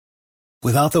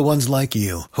Without the ones like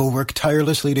you, who work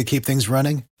tirelessly to keep things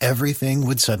running, everything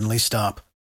would suddenly stop.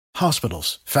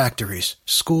 Hospitals, factories,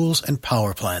 schools, and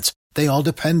power plants, they all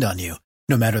depend on you.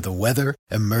 No matter the weather,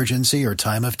 emergency, or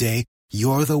time of day,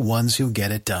 you're the ones who get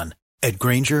it done. At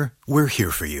Grainger, we're here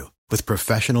for you with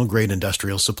professional-grade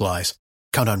industrial supplies.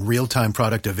 Count on real-time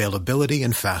product availability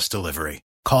and fast delivery.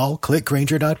 Call,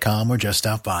 clickgrainger.com, or just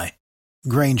stop by.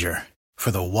 Grainger, for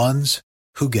the ones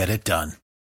who get it done.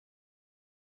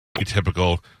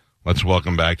 Typical. Let's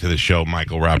welcome back to the show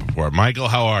Michael Rappaport. Michael,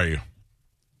 how are you?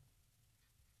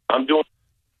 I'm doing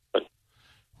good.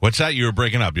 What's that? You were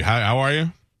breaking up. How are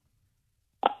you?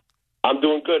 I'm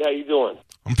doing good. How you doing?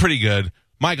 I'm pretty good.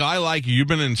 Michael, I like you. You've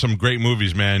been in some great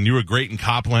movies, man. You were great in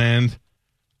Copland.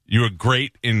 You were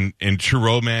great in True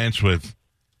Romance with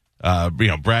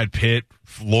Brad Pitt,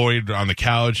 Floyd on the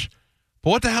couch.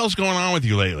 But what the hell's going on with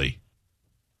you lately?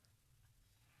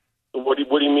 What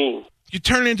do you mean? You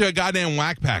turned into a goddamn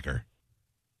whackpacker.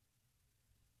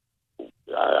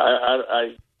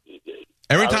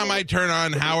 Every time I turn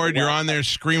on Howard, you're on there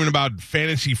screaming about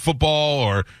fantasy football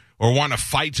or want to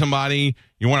fight somebody.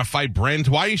 You want to fight Brent.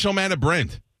 Why are you so mad at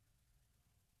Brent?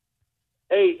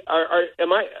 Hey,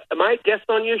 am I a guest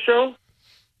on your show?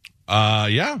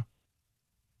 Yeah.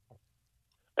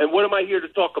 And what am I here to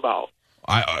talk about?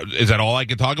 Is that all I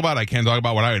can talk about? I can't talk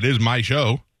about it is my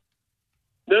show.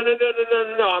 No.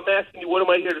 I'm asking you, what am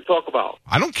I here to talk about?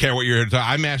 I don't care what you're here to talk.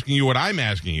 I'm asking you what I'm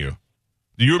asking you.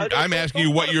 I'm asking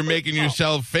you what you're making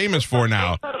yourself famous for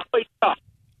now.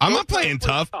 I'm not playing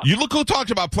tough. You look who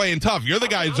talks about playing tough. You're the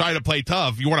guy who's trying to play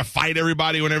tough. You want to fight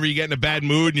everybody whenever you get in a bad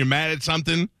mood and you're mad at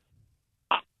something?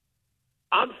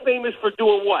 I'm famous for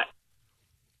doing what?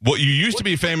 Well, you used to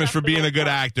be famous for being a good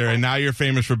actor, and now you're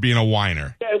famous for being a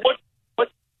whiner. Yeah,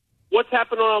 what's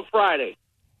happening on Friday?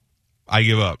 I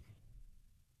give up.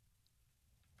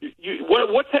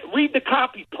 Read the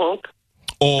copy, punk.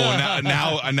 Oh,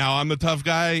 now I'm the tough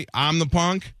guy? I'm the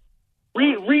punk?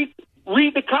 Read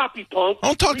the copy, punk.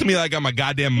 Don't talk to me like I'm a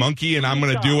goddamn monkey and I'm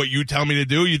going to do what you tell me to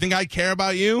do. You think I care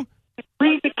about you?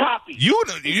 Read the copy.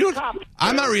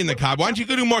 I'm not reading the copy. Why don't you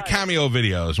go do more cameo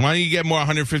videos? Why don't you get more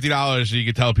 $150 so you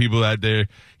can tell people that they're,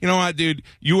 you know what, dude,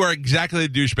 you are exactly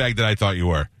the douchebag that I thought you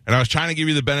were. And I was trying to give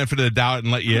you the benefit of the doubt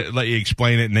and let you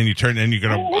explain it, and then you turn and you're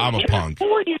gonna, I'm a punk.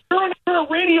 You're a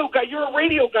radio guy. You're a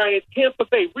radio guy in Tampa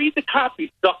Bay. Read the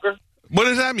copy, sucker. What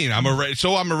does that mean? I'm a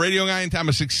radio guy, and I'm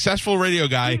a successful radio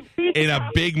guy in a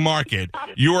big market.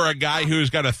 You are a guy who's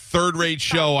got a third-rate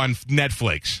show on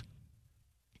Netflix.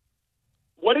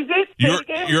 What is it?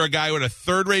 You're a guy with a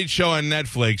third-rate show on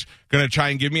Netflix, going to try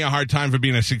and give me a hard time for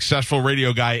being a successful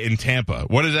radio guy in Tampa.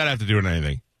 What does that have to do with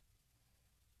anything?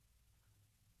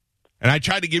 And I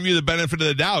tried to give you the benefit of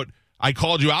the doubt. I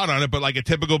called you out on it, but like a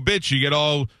typical bitch, you get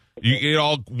all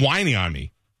whiny on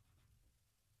me.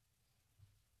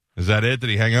 Is that it? Did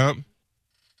he hang up?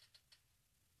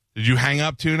 Did you hang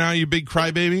up too now, you big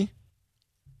crybaby?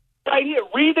 Right here.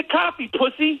 Read the copy,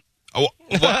 pussy. Oh,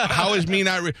 how is me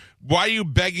not? Why are you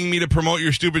begging me to promote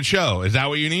your stupid show? Is that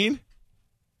what you need?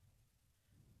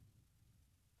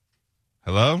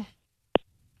 Hello?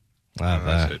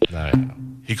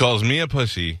 He calls me a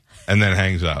pussy and then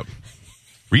hangs up.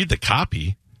 Read the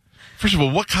copy? First of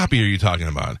all, what copy are you talking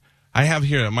about? I have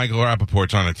here that Michael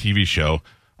Rappaport's on a TV show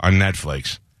on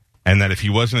Netflix, and that if he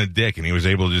wasn't a dick and he was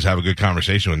able to just have a good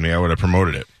conversation with me, I would have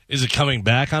promoted it. Is it coming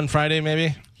back on Friday,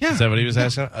 maybe? Yeah. Is that what he was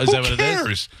asking? Is Who that what cares?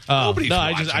 it is? Nobody's no,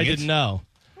 watching I didn't know.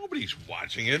 Nobody's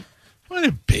watching it. What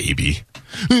a baby.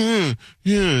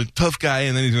 Yeah, tough guy,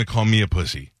 and then he's going to call me a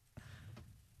pussy.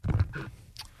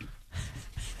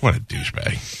 What a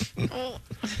douchebag.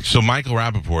 So Michael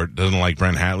Rappaport doesn't like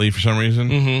Brent Hatley for some reason.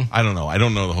 Mm-hmm. I don't know. I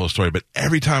don't know the whole story, but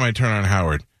every time I turn on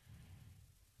Howard,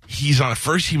 he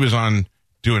was on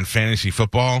doing fantasy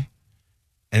football,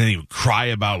 and then he would cry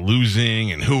about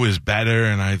losing and who was better,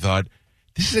 and I thought,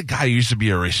 this is a guy who used to be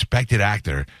a respected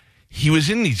actor. He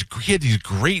had these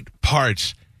great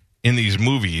parts in these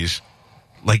movies.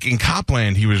 Like in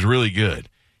Copland, he was really good.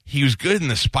 He was good in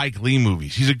the Spike Lee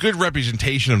movies. He's a good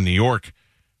representation of New York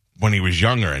when he was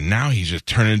younger, and now he's just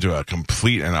turned into a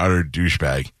complete and utter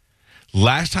douchebag.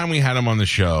 Last time we had him on the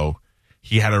show,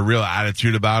 he had a real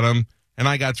attitude about him, and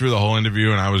I got through the whole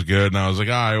interview, and I was good, and I was like,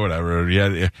 all right, whatever.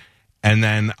 Yeah. And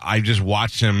then I just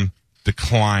watched him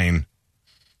decline,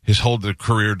 his whole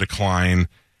career decline,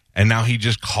 and now he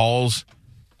just calls.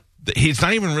 It's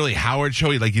not even really Howard's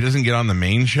show. He doesn't get on the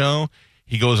main show.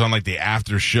 He goes on like the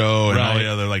after show and all the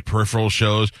other like peripheral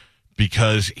shows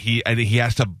because he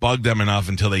has to bug them enough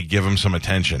until they give him some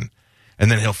attention.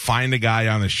 And then he'll find a guy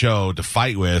on the show to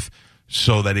fight with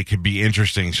so that it could be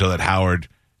interesting so that Howard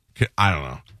could, I don't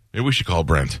know. Maybe we should call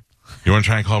Brent. You want to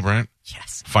try and call Brent?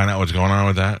 Yes. Find out what's going on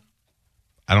with that?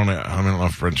 I don't know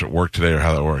if Brent's at work today or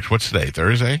how that works. What's today?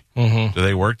 Thursday? Mm-hmm. Do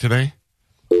they work today?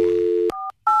 Turn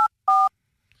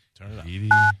it up.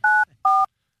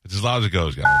 It's as loud as it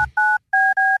goes, guys.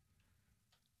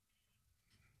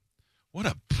 What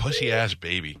a pussy-ass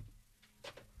baby.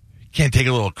 Can't take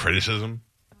a little criticism?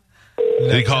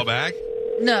 Did he call back?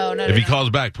 No. If he calls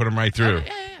back, put him right through.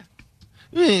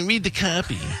 Read the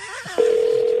copy.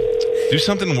 Do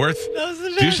something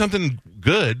do something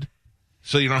good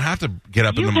so you don't have to get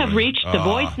up in the morning. You have reached the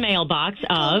voicemail box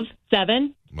of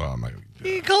 7. Well, I'm not going to do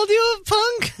He that. called you a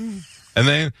punk.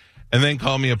 And then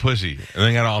call me a pussy. And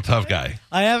then got all tough guy.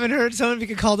 I haven't heard someone be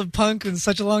called a punk in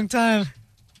such a long time.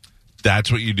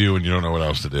 That's what you do when you don't know what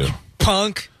else to do.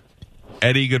 Punk.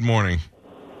 Eddie, good morning.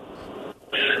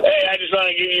 Hey, I just want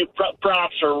to give you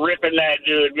props for ripping that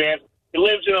dude, man. He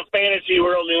lives in a fantasy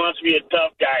world and he wants to be a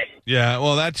tough guy. Yeah,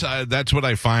 well, that's what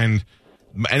I find.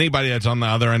 Anybody that's on the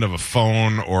other end of a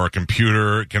phone or a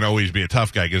computer can always be a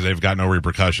tough guy because they've got no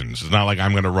repercussions. It's not like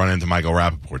I'm going to run into Michael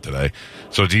Rappaport today.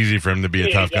 So it's easy for him to be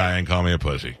a tough guy and call me a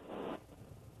pussy.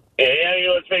 Yeah, you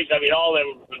know, let's face it, I mean, all them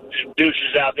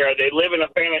douches out there, they live in a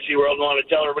fantasy world and want to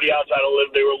tell everybody else how to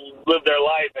live their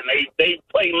life, and they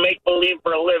play make-believe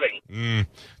for a living.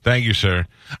 Thank you, sir.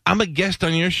 I'm a guest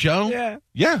on your show?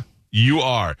 Yeah. You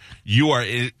are. You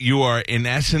are, in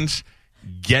essence,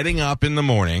 getting up in the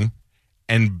morning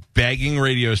and begging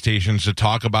radio stations to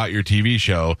talk about your TV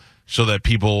show so that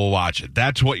people will watch it.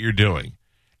 That's what you're doing.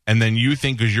 And then you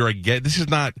think because you're a guest, this is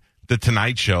not the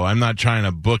Tonight Show. I'm not trying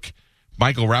to book.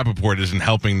 Michael Rappaport isn't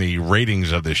helping the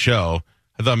ratings of the show.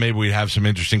 I thought maybe we'd have some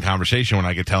interesting conversation when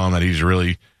I could tell him that he's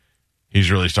really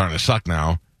starting to suck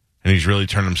now, and he's really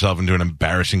turned himself into an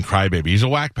embarrassing crybaby. He's a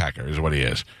whack packer, is what he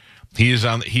is.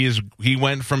 He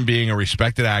went from being a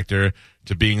respected actor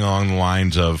to being along the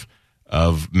lines of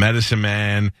Medicine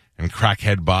Man and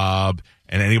Crackhead Bob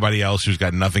and anybody else who's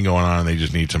got nothing going on and they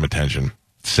just need some attention.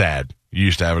 Sad. You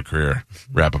used to have a career,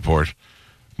 Rappaport.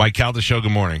 Mike Calta Show,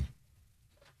 good morning.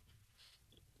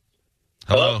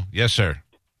 Hello? Yes, sir.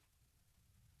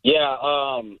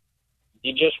 Yeah,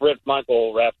 you just ripped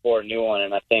Michael Rappaport a new one,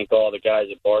 and I think all the guys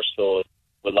at Barstool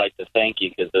would like to thank you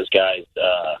because those guys...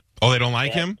 they don't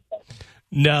like him?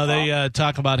 No, they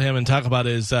talk about him and talk about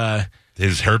his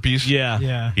herpes?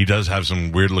 Yeah. He does have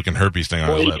some weird-looking herpes thing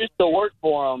on his lip. He used to work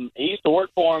for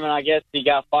him. And I guess he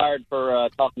got fired for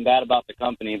talking bad about the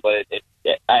company, but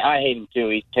I hate him, too.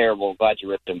 He's terrible. Glad you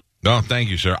ripped him. No, thank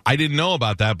you, sir. I didn't know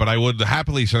about that, but I would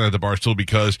happily send that to Barstool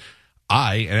because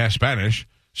and ask Spanish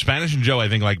and Joe, I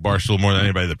think, like Barstool more than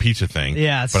anybody, the pizza thing.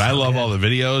 Yeah. But I love all the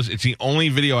videos. It's the only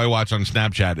video I watch on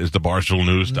Snapchat is the Barstool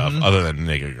News stuff, other than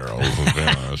naked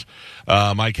girls.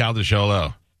 Mike Calda Show,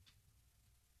 hello.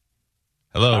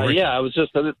 Hello, Ricky. I was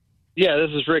just... this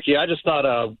is Ricky. I just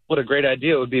thought what a great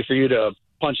idea it would be for you to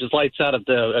punch his lights out at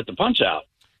the punch-out.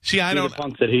 See, I don't... the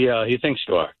punk that he thinks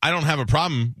you are. I don't have a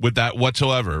problem with that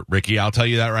whatsoever, Ricky. I'll tell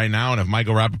you that right now. And if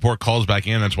Michael Rappaport calls back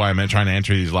in, that's why I'm trying to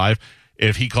answer these live.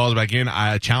 If he calls back in,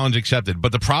 challenge accepted.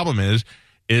 But the problem is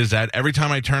that every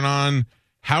time I turn on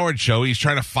Howard's show, he's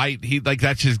trying to fight.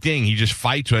 That's his thing. He just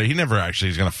fights. He never actually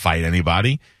is going to fight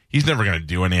anybody. He's never going to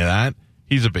do any of that.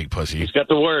 He's a big pussy. He's got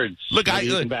the words. Look,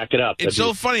 you can back it up. It's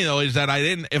so funny though, is that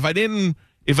if I didn't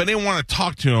want to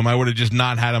talk to him, I would have just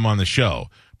not had him on the show.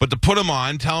 But to put him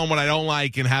on, tell him what I don't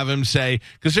like, and have him say,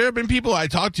 because there have been people I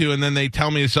talk to, and then they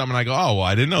tell me something, and I go, "Oh, well,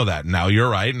 I didn't know that." Now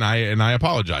you're right, and I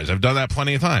apologize. I've done that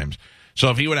plenty of times. So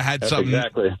if he would have had something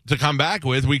to come back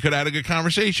with, we could have had a good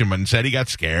conversation. But instead, he got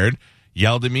scared,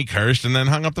 yelled at me, cursed, and then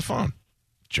hung up the phone.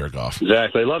 Jerk off.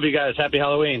 Exactly. Love you guys. Happy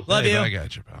Halloween. Love you. I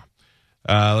got you,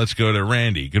 pal. Let's go to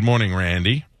Randy. Good morning,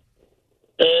 Randy.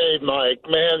 Hey, Mike.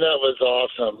 Man, that was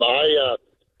awesome.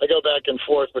 I go back and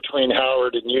forth between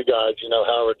Howard and you guys. You know,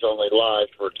 Howard's only live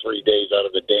for 3 days out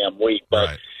of the damn week.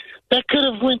 But that could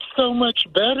have went so much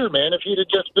better, man, if he'd have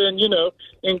just been,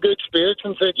 in good spirits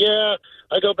and said, yeah,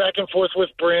 I go back and forth with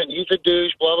Brent. He's a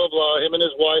douche, blah, blah, blah. Him and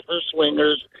his wife are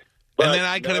swingers. But and then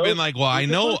I could have been like, well,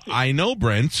 I know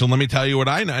Brent, so let me tell you what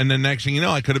I know. And then next thing you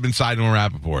know, I could have been siding with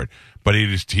Rappaport. But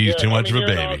he's too much of a you're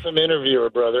baby. You're an awesome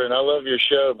interviewer, brother, and I love your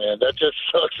show, man. That just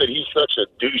sucks that he's such a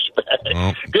douchebag.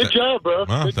 Well, good job, bro.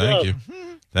 Well, good thank job. you.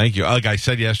 Thank you. Like I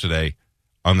said yesterday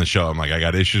on the show, I'm like, I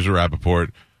got issues with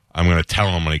Rappaport. I'm going to tell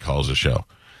him when he calls the show.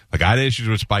 Like, I had issues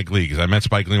with Spike Lee because I met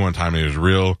Spike Lee one time and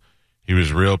he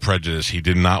was real prejudiced. He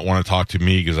did not want to talk to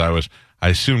me because I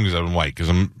assumed because I'm white,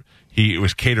 because he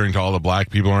was catering to all the black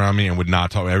people around me and would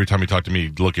not talk. Every time he talked to me,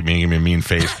 he'd look at me and give me a mean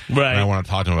face. Right. And I want to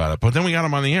talk to him about it. But then we got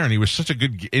him on the air, and he was such a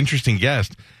good, interesting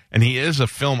guest. And he is a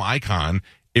film icon.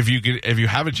 If you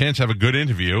have a chance to have a good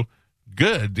interview,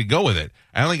 good to go with it.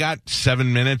 I only got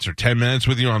 7 minutes or 10 minutes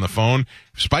with you on the phone.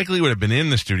 If Spike Lee would have been in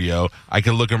the studio, I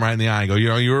could look him right in the eye and go,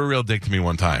 you were a real dick to me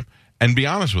one time, and be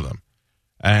honest with him.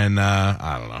 And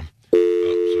I don't know.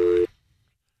 Oh,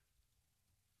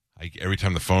 sorry. Every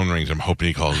time the phone rings, I'm hoping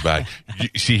he calls back.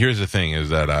 See, here's the thing: is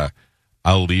that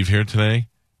I'll leave here today,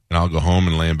 and I'll go home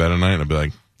and lay in bed at night, and I'll be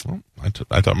like, well,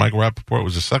 I thought Michael Rappaport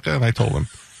was a sucker, and I told him.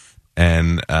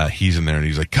 And he's in there, and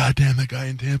he's like, God damn, that guy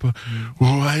in Tampa.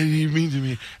 Why did he mean to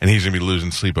me? And he's going to be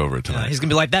losing sleep over it tonight. He's going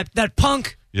to be like, that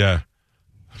punk. Yeah.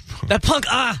 That punk,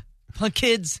 punk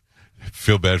kids.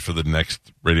 Feel bad for the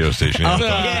next radio station.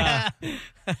 Yeah.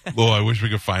 Oh, I wish we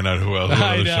could find out who else the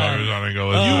show is on and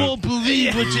go, you won't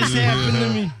believe what just happened to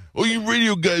me. Oh, you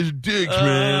radio guys are dicks,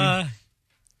 man.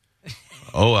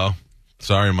 Oh, well.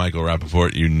 Sorry, Michael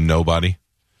Rappaport, you nobody.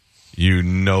 You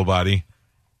nobody.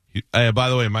 By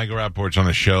the way, Michael Rappaport's on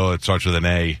a show that starts with an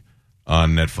A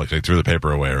on Netflix. I threw the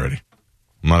paper away already.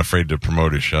 I'm not afraid to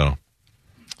promote his show.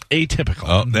 Atypical.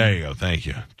 Oh, there you go. Thank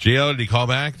you. Gio, did he call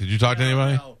back? Did you talk to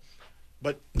anybody? No.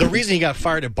 But the reason he got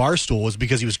fired at Barstool was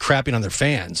because he was crapping on their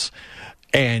fans.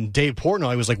 And Dave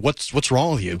Portnoy was like, what's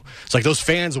wrong with you? It's like, those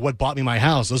fans are what bought me my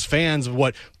house. Those fans are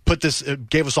what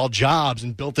gave us all jobs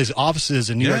and built these offices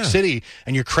in New York City,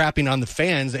 and you're crapping on the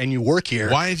fans and you work here.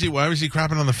 Why was he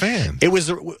crapping on the fans? It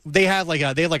was, they had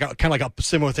kind of like a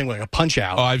similar thing, like a punch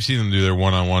out. Oh, I've seen them do their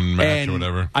one-on-one match or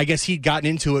whatever. I guess he'd gotten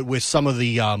into it with some of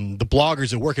the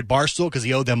bloggers that work at Barstool because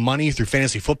he owed them money through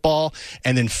fantasy football,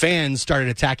 and then fans started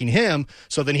attacking him.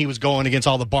 So then he was going against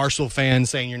all the Barstool fans,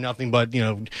 saying you're nothing but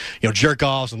jerk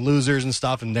offs and losers and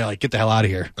stuff, and they're like, get the hell out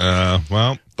of here.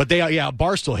 Well, but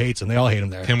Barstool hates him. They all hate him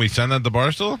there. Can we send that to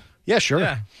Barstool? Yeah, sure.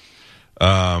 Yeah,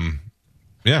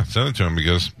 send it to him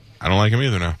because I don't like him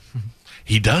either now.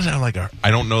 He does have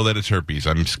I don't know that it's herpes.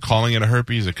 I'm calling it a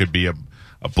herpes. It could be a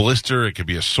blister. It could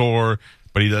be a sore.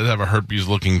 But he does have a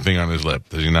herpes-looking thing on his lip.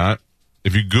 Does he not?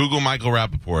 If you Google Michael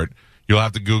Rappaport, you'll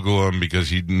have to Google him because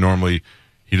he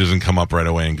doesn't come up right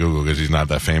away in Google because he's not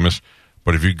that famous.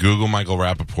 But if you Google Michael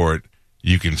Rappaport,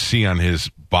 you can see on his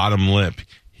bottom lip,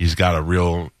 he's got a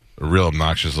real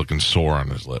obnoxious-looking sore on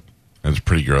his lip. And it's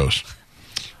pretty gross.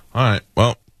 All right,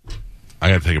 well, I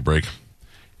got to take a break.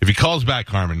 If he calls back,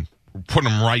 Carmen, we're putting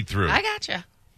him right through. I gotcha.